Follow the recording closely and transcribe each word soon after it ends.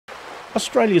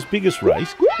Australia's biggest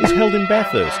race is held in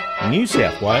Bathurst, New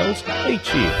South Wales,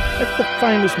 each year at the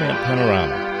famous Mount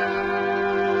Panorama.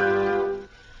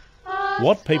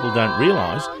 What people don't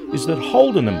realise is that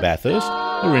Holden and Bathurst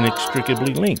are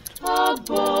inextricably linked.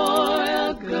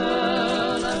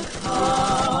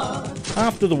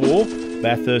 After the war,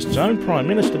 Bathurst's own Prime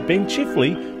Minister Ben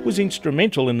Chifley was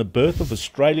instrumental in the birth of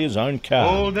Australia's own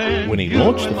car. When he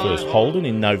launched the first Holden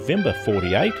in November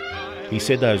 '48, he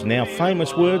said those now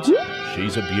famous words,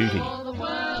 "She's a beauty."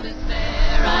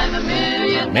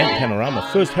 Mount Panorama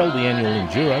first held the annual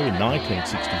Enduro in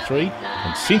 1963,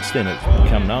 and since then it's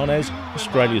become known as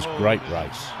Australia's great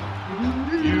race.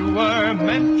 You were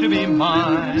meant to be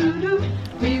mine.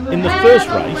 In the first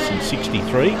race in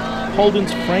 '63,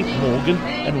 Holden's Frank Morgan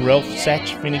and Ralph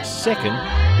Satch finished second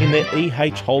in their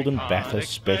E.H. Holden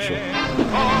Bathurst Special.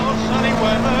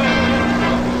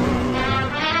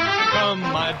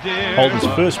 Holden's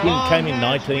first win came in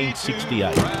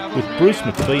 1968 with Bruce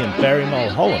McPhee and Barry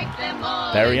Mulholland.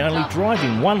 Barry only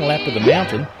driving one lap of the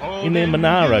mountain in their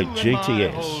Monaro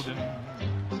GTS.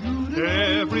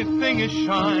 Everything is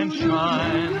shine,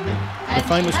 shine. The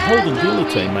famous Holden dealer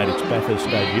team made its Bathurst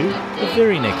debut the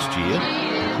very next year,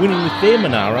 winning with their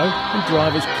Monaro and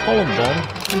drivers Colin Bond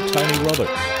and Tony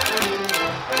Roberts.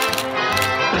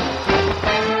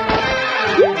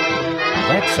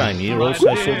 That same year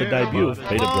also saw the debut of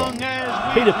Peter Brock.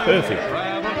 Peter Perfect,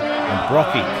 and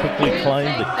Brocky quickly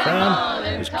claimed the crown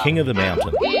as King of the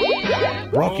Mountain.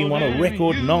 Brocky won a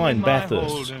record 9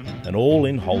 Bathursts, and all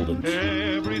in Holdens.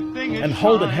 And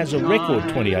Holden has a record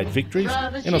 28 victories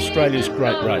in Australia's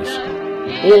great race,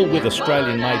 all with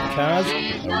Australian-made cars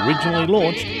originally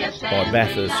launched by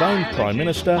Bathurst's own Prime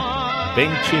Minister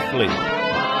Ben Chifley.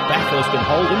 Bathurst and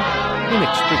Holden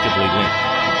inextricably linked.